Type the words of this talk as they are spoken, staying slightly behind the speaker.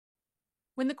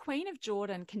When the Queen of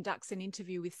Jordan conducts an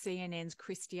interview with CNN's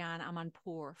Christiane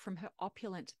Amanpour from her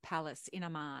opulent palace in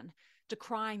Amman,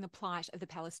 decrying the plight of the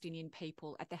Palestinian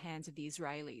people at the hands of the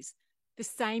Israelis, the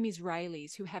same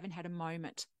Israelis who haven't had a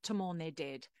moment to mourn their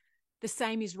dead, the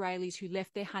same Israelis who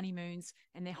left their honeymoons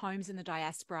and their homes in the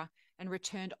diaspora and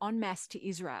returned en masse to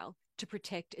Israel to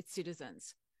protect its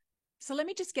citizens. So let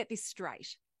me just get this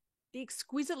straight. The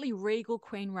exquisitely regal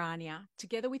Queen Rania,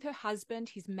 together with her husband,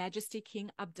 His Majesty King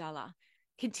Abdullah,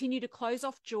 continue to close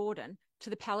off Jordan to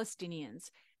the Palestinians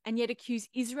and yet accuse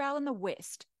Israel and the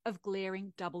West of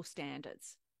glaring double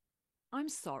standards. I'm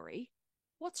sorry,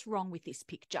 what's wrong with this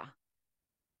picture?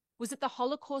 Was it the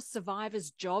Holocaust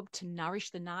survivors' job to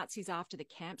nourish the Nazis after the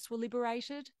camps were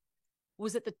liberated?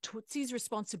 Was it the Tutsis'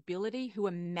 responsibility, who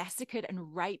were massacred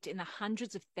and raped in the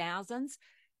hundreds of thousands,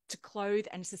 to clothe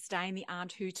and sustain the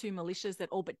armed Hutu militias that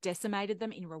all but decimated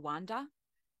them in Rwanda?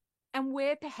 And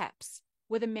where, perhaps,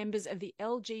 were the members of the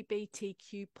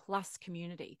LGBTQ plus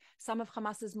community, some of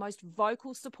Hamas's most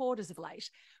vocal supporters of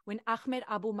late, when Ahmed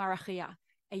Abu Marakhia,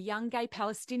 a young gay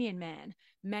Palestinian man,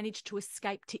 managed to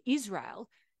escape to Israel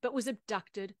but was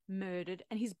abducted, murdered,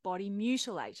 and his body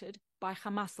mutilated by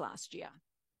Hamas last year?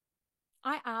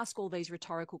 I ask all these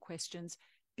rhetorical questions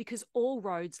because all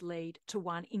roads lead to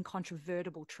one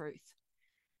incontrovertible truth.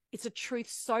 It's a truth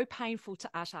so painful to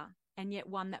utter, and yet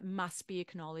one that must be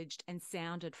acknowledged and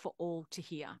sounded for all to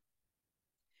hear.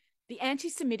 The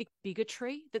anti-Semitic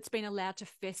bigotry that's been allowed to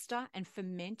fester and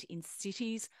ferment in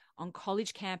cities, on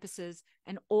college campuses,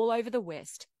 and all over the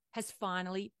West has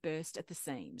finally burst at the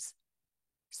seams.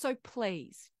 So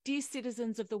please, dear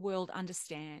citizens of the world,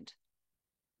 understand.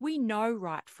 We know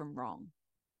right from wrong.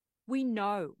 We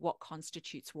know what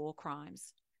constitutes war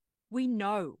crimes. We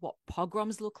know what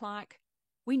pogroms look like.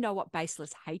 We know what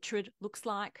baseless hatred looks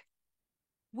like.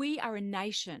 We are a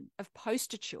nation of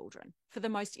poster children for the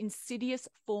most insidious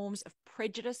forms of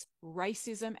prejudice,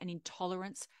 racism, and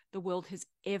intolerance the world has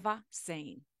ever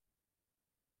seen.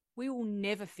 We will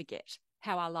never forget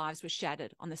how our lives were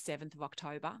shattered on the 7th of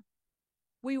October.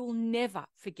 We will never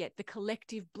forget the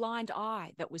collective blind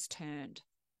eye that was turned.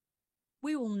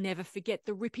 We will never forget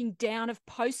the ripping down of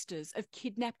posters of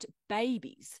kidnapped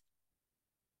babies.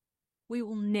 We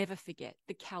will never forget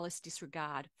the callous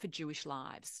disregard for Jewish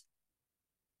lives.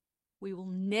 We will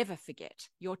never forget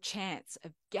your chants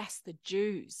of "Gas the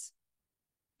Jews."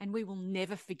 And we will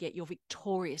never forget your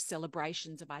victorious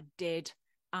celebrations of our dead,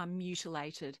 our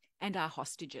mutilated, and our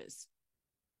hostages.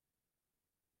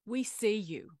 We see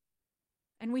you,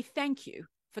 and we thank you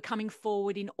for coming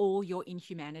forward in all your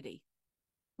inhumanity.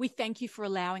 We thank you for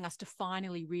allowing us to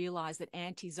finally realise that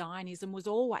anti-Zionism was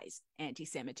always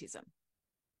anti-Semitism.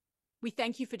 We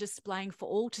thank you for displaying for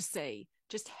all to see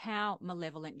just how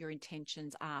malevolent your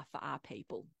intentions are for our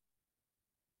people.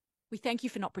 We thank you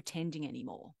for not pretending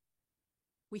anymore.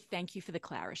 We thank you for the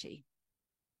clarity.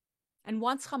 And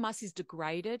once Hamas is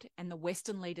degraded and the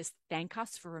Western leaders thank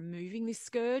us for removing this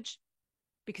scourge,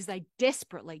 because they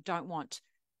desperately don't want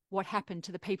what happened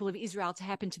to the people of Israel to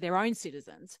happen to their own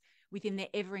citizens within their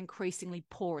ever-increasingly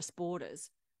porous borders,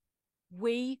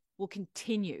 we will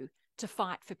continue to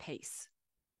fight for peace.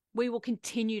 We will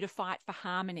continue to fight for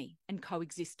harmony and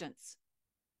coexistence.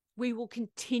 We will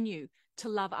continue to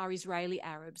love our Israeli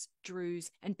Arabs,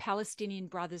 Druze, and Palestinian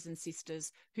brothers and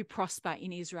sisters who prosper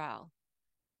in Israel.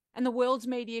 And the world's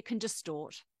media can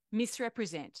distort,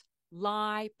 misrepresent,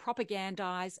 lie,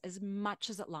 propagandize as much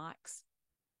as it likes.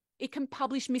 It can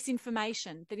publish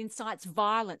misinformation that incites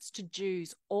violence to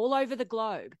Jews all over the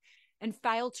globe and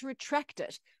fail to retract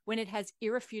it when it has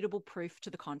irrefutable proof to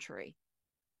the contrary.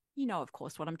 You know, of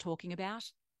course, what I'm talking about.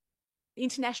 The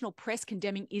international press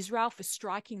condemning Israel for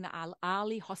striking the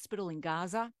Al-Ali hospital in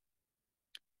Gaza.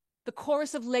 The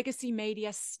chorus of legacy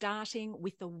media, starting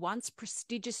with the once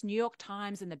prestigious New York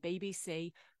Times and the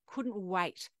BBC, couldn't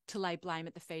wait to lay blame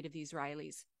at the feet of the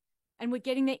Israelis. And we're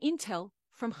getting their intel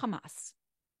from Hamas.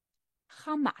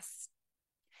 Hamas,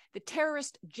 the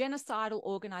terrorist genocidal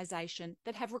organisation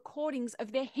that have recordings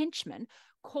of their henchmen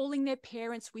calling their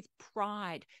parents with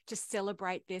pride to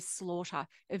celebrate their slaughter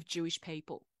of Jewish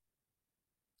people.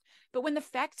 But when the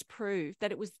facts prove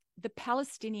that it was the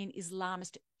Palestinian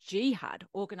Islamist Jihad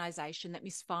organisation that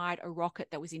misfired a rocket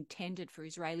that was intended for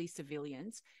Israeli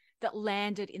civilians that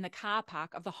landed in the car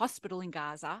park of the hospital in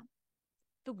Gaza,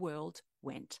 the world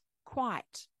went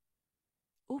quiet.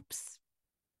 Oops.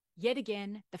 Yet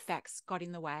again, the facts got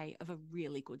in the way of a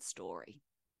really good story.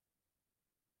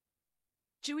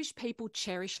 Jewish people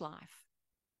cherish life.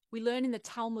 We learn in the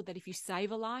Talmud that if you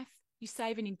save a life, you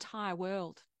save an entire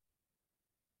world.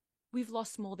 We've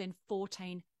lost more than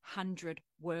 1,400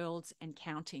 worlds and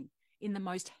counting in the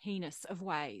most heinous of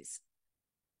ways.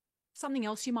 Something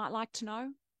else you might like to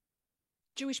know?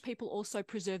 Jewish people also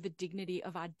preserve the dignity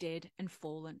of our dead and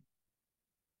fallen.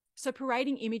 So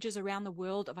parading images around the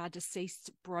world of our deceased's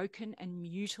broken and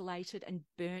mutilated and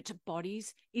burnt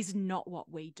bodies is not what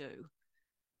we do.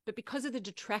 But because of the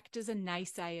detractors and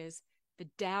naysayers, the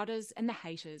doubters and the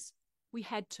haters, we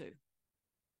had to.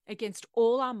 Against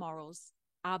all our morals,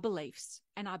 our beliefs,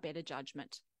 and our better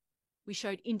judgment, we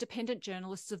showed independent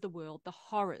journalists of the world the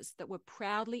horrors that were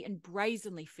proudly and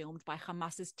brazenly filmed by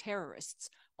Hamas's terrorists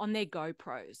on their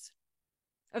GoPros.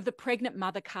 Of the pregnant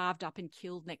mother carved up and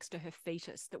killed next to her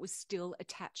fetus that was still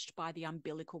attached by the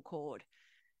umbilical cord.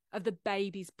 Of the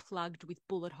babies plugged with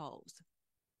bullet holes.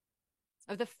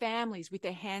 Of the families with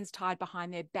their hands tied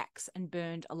behind their backs and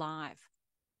burned alive.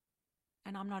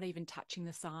 And I'm not even touching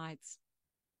the sides.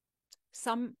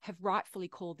 Some have rightfully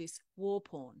called this war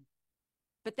porn.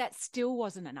 But that still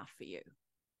wasn't enough for you.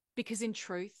 Because in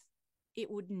truth,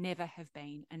 it would never have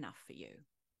been enough for you.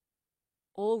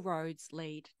 All roads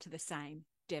lead to the same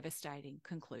devastating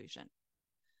conclusion.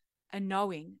 A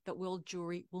knowing that world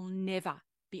Jewry will never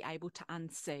be able to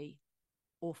unsee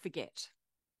or forget.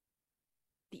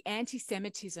 The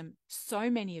anti-Semitism so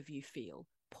many of you feel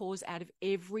pours out of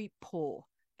every pore,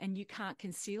 and you can't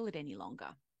conceal it any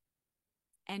longer.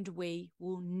 And we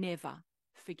will never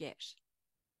forget.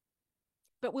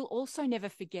 But we'll also never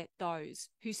forget those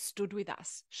who stood with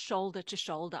us shoulder to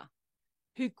shoulder,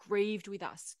 who grieved with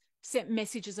us, sent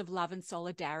messages of love and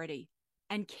solidarity,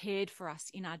 and cared for us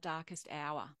in our darkest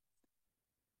hour.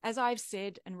 As I've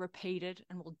said and repeated,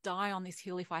 and will die on this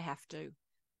hill if I have to,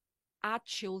 our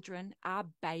children, our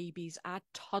babies, our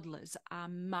toddlers, our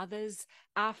mothers,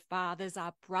 our fathers,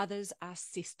 our brothers, our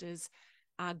sisters,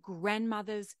 our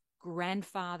grandmothers,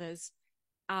 grandfathers,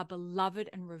 our beloved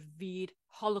and revered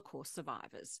Holocaust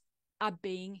survivors are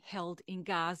being held in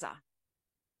Gaza.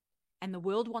 And the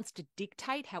world wants to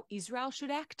dictate how Israel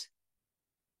should act?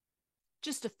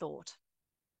 Just a thought.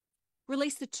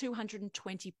 Release the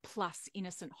 220 plus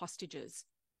innocent hostages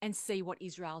and see what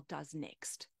Israel does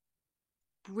next.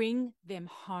 Bring them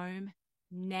home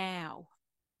now.